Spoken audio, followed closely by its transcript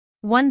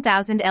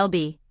1000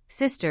 lb,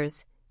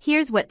 sisters,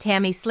 here's what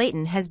Tammy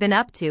Slaton has been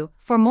up to.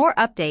 For more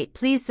update,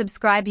 please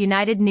subscribe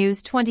United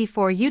News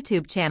 24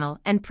 YouTube channel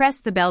and press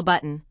the bell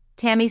button.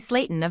 Tammy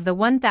Slaton of the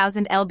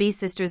 1000 lb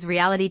Sisters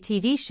reality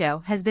TV show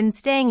has been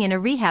staying in a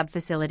rehab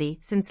facility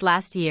since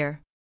last year.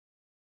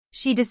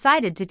 She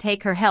decided to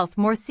take her health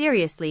more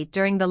seriously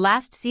during the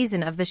last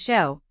season of the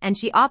show, and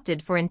she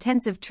opted for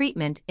intensive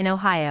treatment in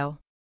Ohio.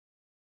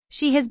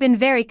 She has been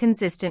very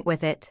consistent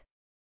with it.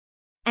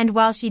 And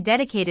while she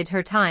dedicated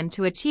her time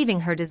to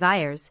achieving her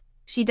desires,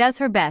 she does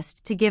her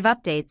best to give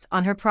updates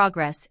on her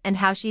progress and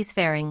how she's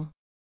faring.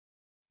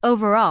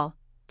 Overall,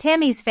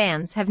 Tammy's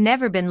fans have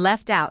never been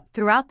left out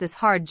throughout this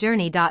hard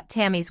journey.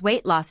 Tammy's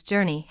weight loss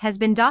journey has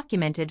been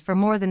documented for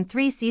more than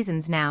 3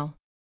 seasons now.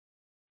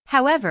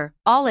 However,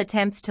 all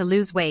attempts to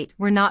lose weight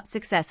were not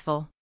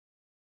successful.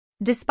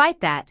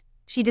 Despite that,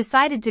 she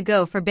decided to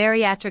go for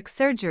bariatric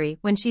surgery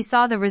when she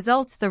saw the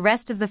results the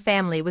rest of the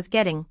family was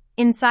getting.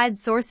 Inside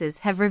sources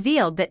have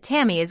revealed that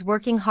Tammy is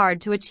working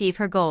hard to achieve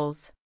her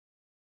goals.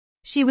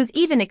 She was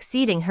even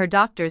exceeding her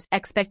doctor's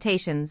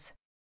expectations.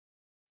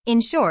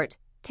 In short,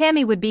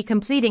 Tammy would be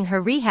completing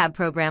her rehab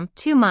program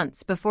 2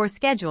 months before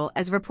schedule.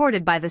 As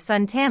reported by The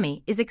Sun,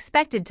 Tammy is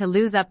expected to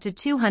lose up to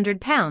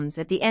 200 pounds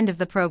at the end of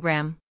the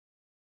program.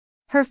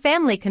 Her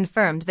family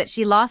confirmed that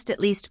she lost at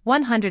least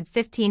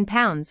 115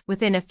 pounds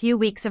within a few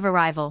weeks of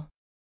arrival.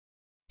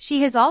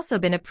 She has also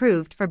been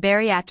approved for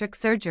bariatric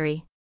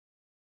surgery.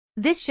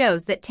 This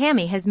shows that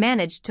Tammy has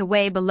managed to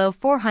weigh below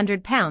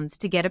 400 pounds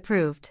to get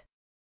approved.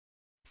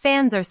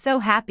 Fans are so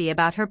happy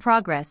about her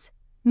progress.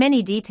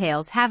 Many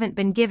details haven't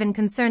been given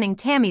concerning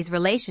Tammy's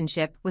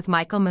relationship with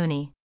Michael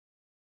Mooney.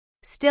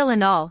 Still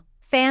and all,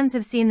 fans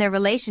have seen their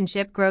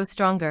relationship grow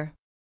stronger.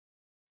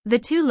 The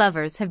two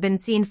lovers have been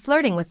seen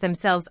flirting with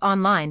themselves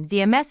online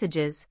via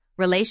messages,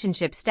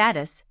 relationship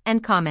status,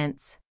 and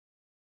comments.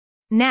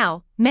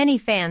 Now, many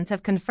fans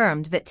have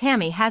confirmed that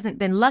Tammy hasn't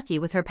been lucky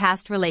with her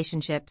past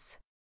relationships.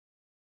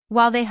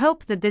 While they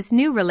hope that this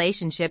new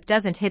relationship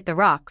doesn't hit the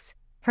rocks,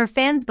 her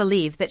fans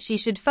believe that she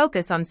should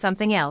focus on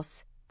something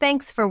else.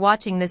 Thanks for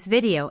watching this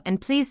video, and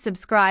please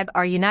subscribe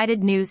our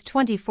United News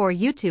 24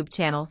 YouTube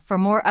channel for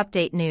more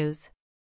update news.